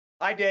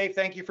Hi, Dave.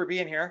 Thank you for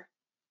being here.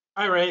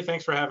 Hi, Ray.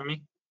 Thanks for having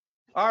me.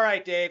 All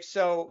right, Dave.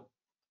 So,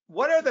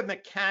 what are the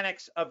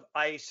mechanics of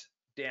ice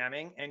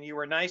damming? And you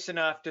were nice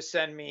enough to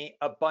send me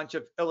a bunch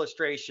of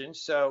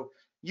illustrations. So,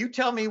 you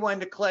tell me when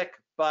to click,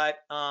 but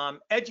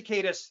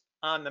educate us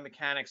on the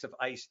mechanics of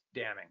ice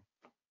damming.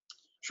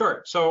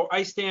 Sure. So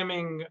ice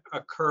damming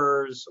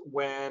occurs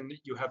when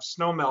you have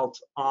snow melt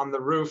on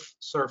the roof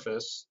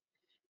surface,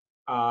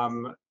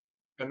 and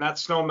that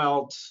snow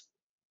melt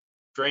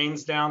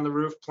drains down the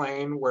roof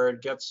plane where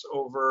it gets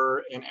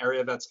over an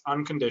area that's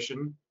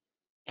unconditioned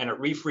and it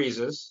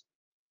refreezes,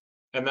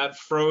 and that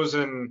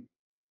frozen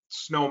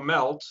snow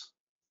melt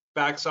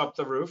backs up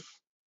the roof.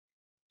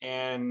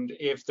 And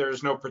if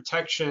there's no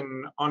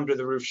protection under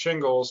the roof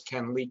shingles,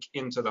 can leak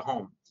into the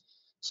home.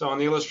 So on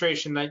the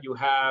illustration that you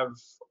have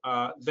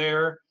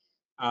there,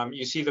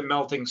 you see the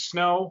melting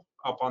snow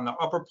up on the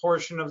upper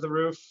portion of the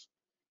roof.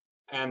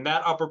 And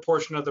that upper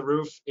portion of the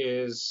roof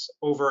is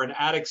over an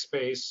attic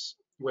space,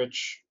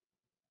 which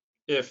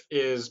if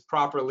is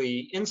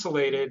properly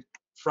insulated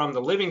from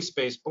the living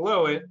space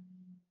below it,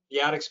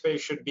 the attic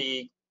space should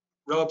be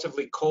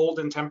relatively cold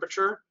in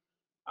temperature.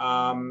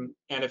 And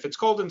if it's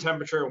cold in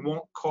temperature, it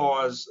won't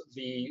cause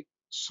the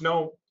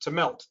snow to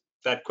melt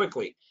that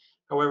quickly.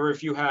 However,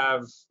 if you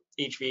have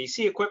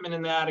HVAC equipment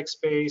in the attic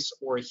space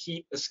or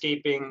heat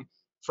escaping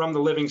from the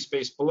living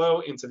space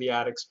below into the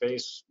attic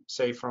space,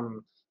 say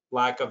from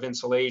lack of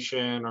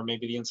insulation or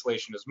maybe the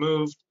insulation is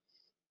moved,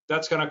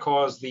 that's going to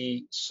cause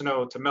the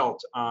snow to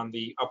melt on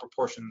the upper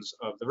portions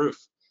of the roof.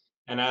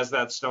 And as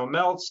that snow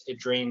melts, it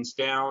drains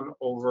down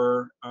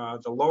over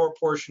the lower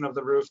portion of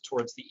the roof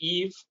towards the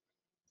eave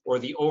or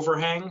the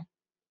overhang.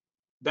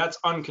 That's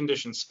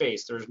unconditioned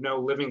space. There's no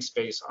living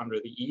space under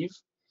the eave.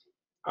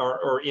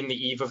 Or in the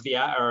eave of the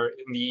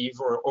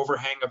or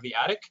overhang of the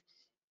attic,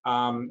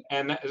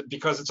 and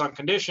because it's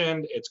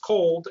unconditioned, it's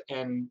cold,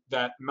 and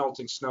that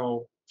melting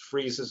snow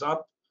freezes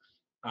up.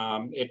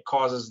 It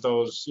causes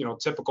those,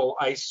 typical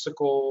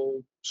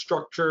icicle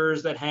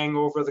structures that hang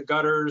over the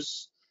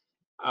gutters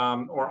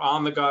or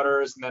on the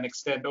gutters, and then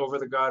extend over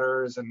the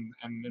gutters. And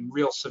in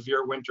real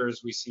severe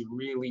winters, we see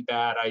really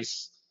bad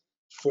ice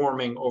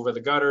forming over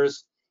the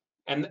gutters.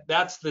 And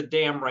that's the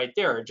dam right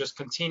there. It just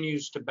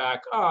continues to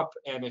back up.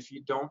 And if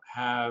you don't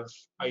have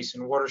ice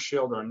and water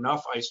shield or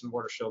enough ice and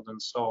water shield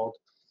installed,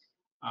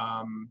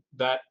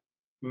 that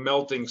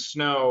melting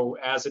snow,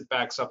 as it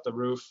backs up the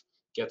roof,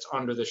 gets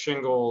under the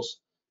shingles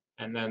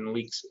and then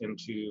leaks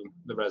into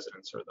the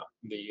residence or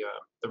the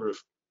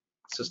roof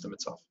system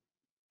itself.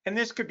 And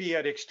this could be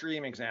an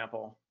extreme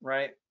example,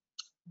 right?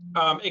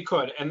 It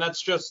could, and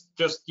that's just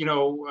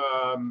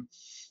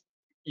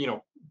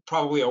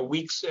probably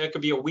it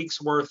could be a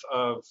week's worth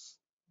of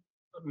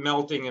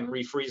melting and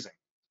refreezing.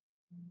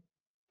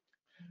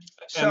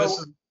 So, and this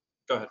is,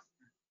 go ahead.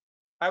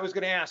 I was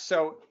going to ask,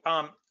 so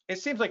it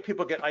seems like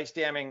people get ice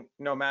damming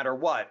no matter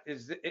what.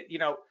 Is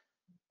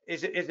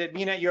it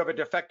mean that you have a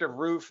defective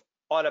roof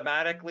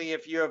automatically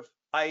if you have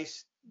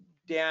ice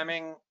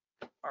damming,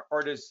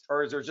 or is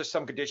there just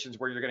some conditions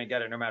where you're going to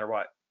get it no matter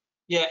what?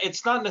 Yeah,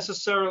 it's not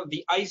necessarily,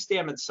 the ice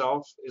dam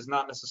itself is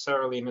not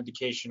necessarily an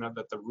indication of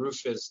that the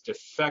roof is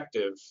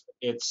defective.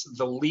 It's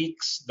the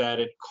leaks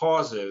that it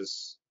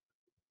causes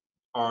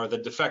are the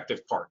defective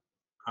part.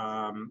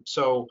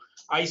 So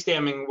ice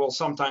damming will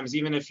sometimes,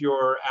 even if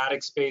your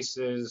attic space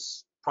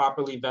is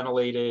properly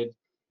ventilated,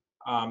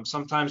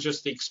 sometimes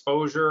just the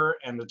exposure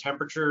and the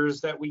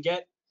temperatures that we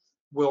get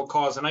will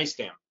cause an ice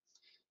dam.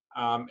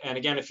 And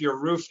again, if your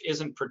roof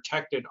isn't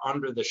protected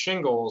under the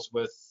shingles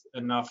with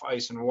enough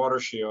ice and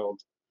water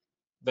shield,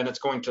 then it's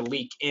going to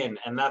leak in,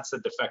 and that's the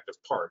defective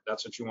part.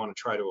 That's what you want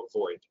to try to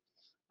avoid.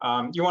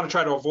 You want to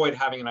try to avoid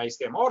having an ice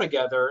dam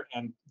altogether,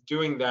 and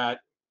doing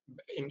that,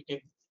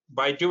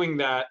 by doing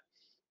that,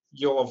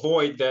 you'll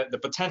avoid the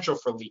potential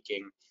for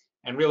leaking.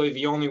 And really,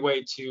 the only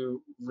way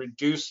to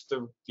reduce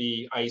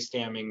the ice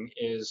damming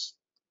is,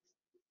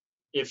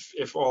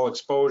 if all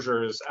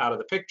exposure is out of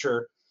the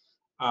picture,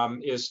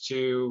 is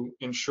to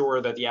ensure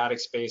that the attic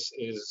space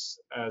is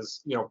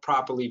as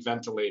properly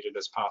ventilated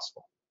as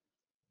possible.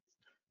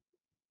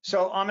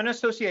 So I'm an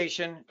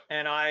association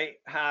and I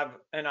have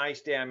an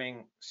ice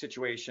damming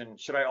situation.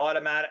 Should I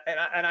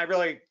and I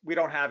really, we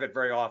don't have it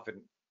very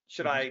often.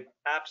 Should I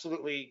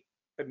absolutely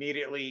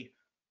immediately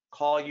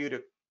call you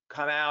to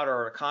come out,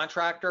 or a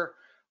contractor,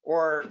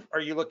 or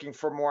are you looking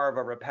for more of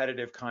a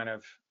repetitive kind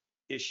of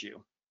issue?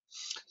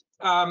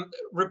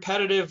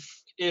 Repetitive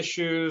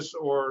issues,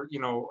 or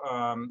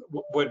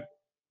would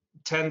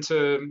tend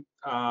to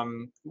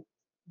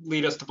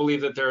lead us to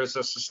believe that there is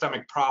a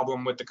systemic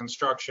problem with the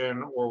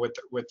construction or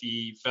with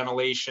the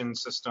ventilation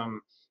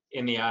system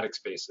in the attic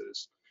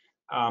spaces.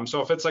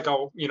 So if it's like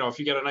if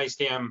you get an ice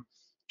dam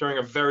during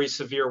a very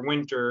severe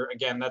winter,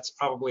 again, that's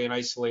probably an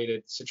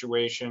isolated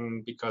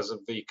situation because of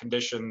the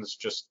conditions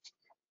just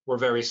were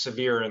very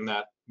severe in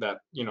that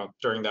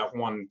during that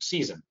one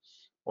season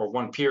or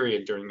one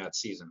period during that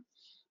season.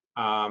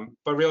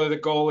 But really the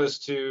goal is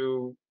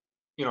to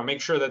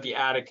make sure that the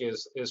attic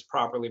is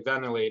properly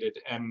ventilated.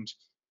 And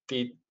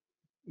the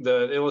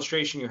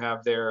illustration you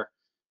have there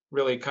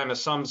really kind of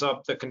sums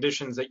up the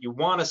conditions that you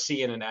want to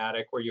see in an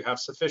attic, where you have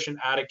sufficient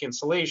attic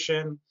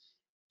insulation.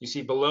 You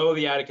see below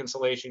the attic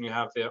insulation, you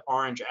have the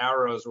orange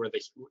arrows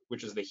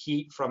which is the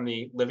heat from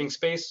the living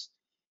space.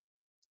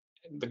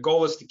 The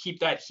goal is to keep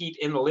that heat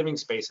in the living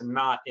space and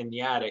not in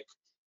the attic,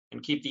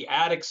 and keep the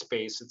attic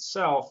space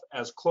itself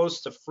as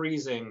close to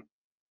freezing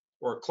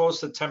or close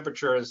to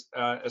temperatures,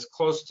 as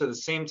close to the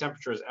same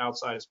temperature as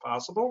outside as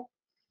possible.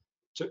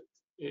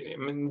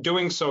 In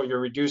doing so, you're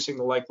reducing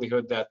the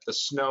likelihood that the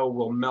snow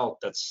will melt.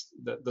 That's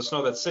the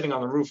snow that's sitting on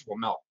the roof will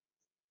melt.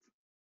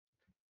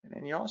 And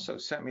then you also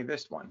sent me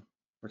this one,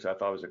 which I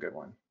thought was a good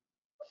one.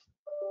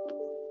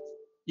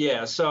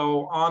 Yeah,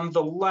 so on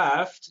the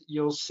left,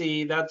 you'll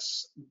see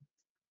that's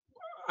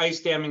ice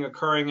damming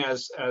occurring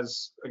as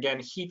again,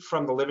 heat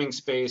from the living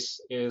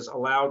space is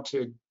allowed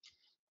to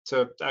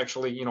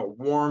actually,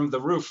 warm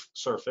the roof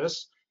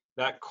surface.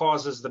 That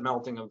causes the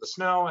melting of the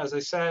snow, as I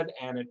said,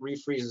 and it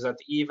refreezes at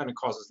the eave, and it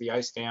causes the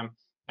ice dam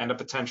and a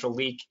potential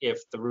leak if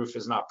the roof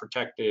is not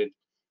protected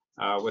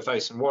with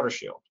ice and water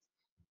shield.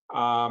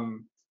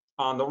 On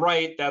the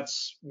right,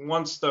 that's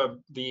once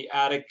the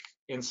attic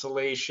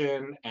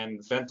insulation and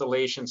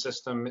ventilation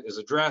system is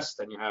addressed,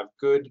 and you have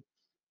good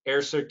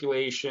air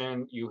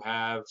circulation, you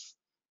have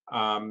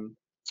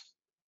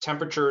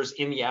temperatures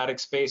in the attic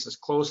space as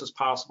close as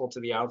possible to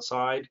the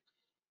outside.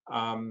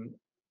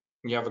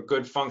 You have a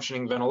good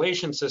functioning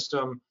ventilation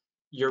system,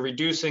 you're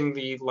reducing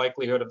the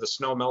likelihood of the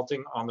snow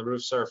melting on the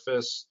roof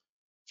surface.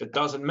 If it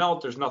doesn't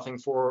melt, there's nothing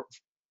to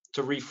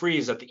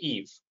refreeze at the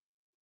eave.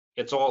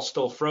 It's all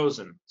still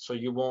frozen, so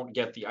you won't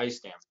get the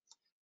ice dam.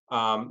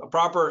 A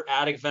proper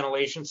attic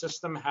ventilation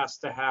system has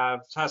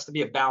to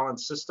be a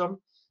balanced system.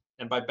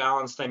 And by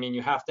balanced, I mean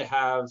you have to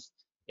have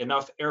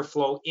enough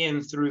airflow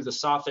in through the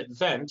soffit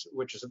vent,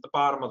 which is at the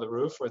bottom of the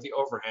roof, or the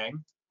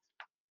overhang,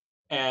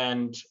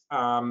 and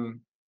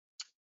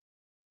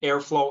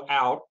airflow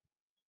out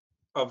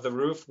of the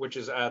roof, which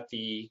is at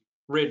the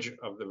ridge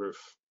of the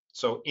roof.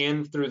 So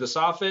in through the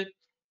soffit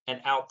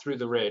and out through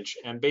the ridge.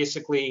 And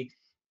basically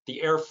the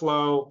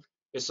airflow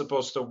is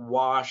supposed to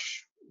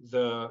wash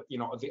the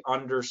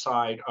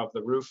underside of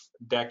the roof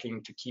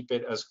decking to keep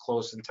it as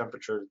close in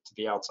temperature to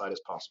the outside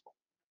as possible.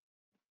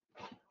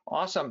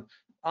 Awesome.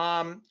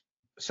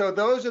 So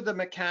those are the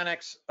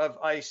mechanics of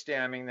ice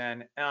damming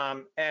then.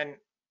 And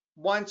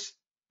once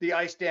the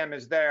ice dam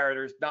is there,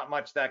 there's not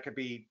much that could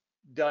be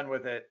done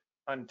with it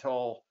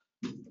until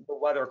the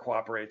weather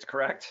cooperates,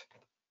 correct?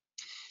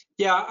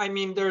 Yeah, I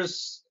mean,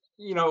 there's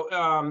things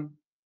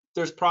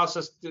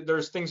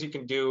you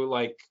can do,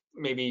 like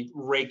maybe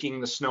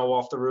raking the snow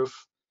off the roof,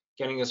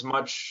 getting as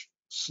much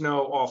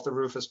snow off the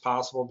roof as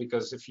possible,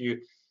 because if you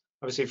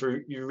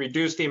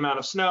reduce the amount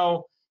of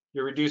snow,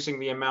 you're reducing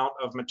the amount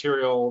of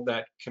material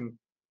that can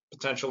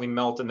potentially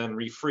melt and then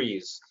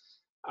refreeze.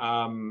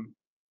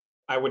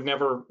 I would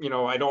never,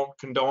 I don't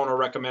condone or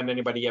recommend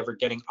anybody ever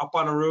getting up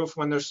on a roof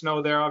when there's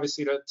snow there,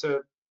 obviously,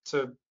 to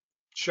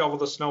shovel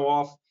the snow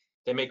off.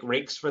 They make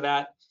rakes for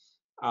that.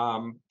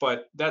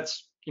 But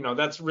that's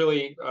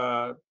really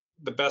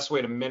the best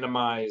way to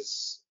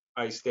minimize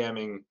ice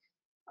damming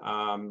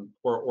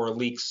or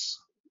leaks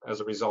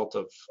as a result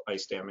of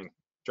ice damming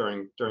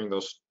during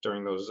those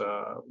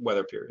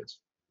weather periods.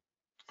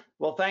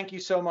 Well, thank you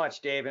so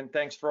much, Dave, and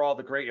thanks for all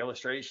the great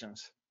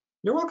illustrations.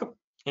 You're welcome.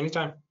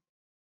 Anytime.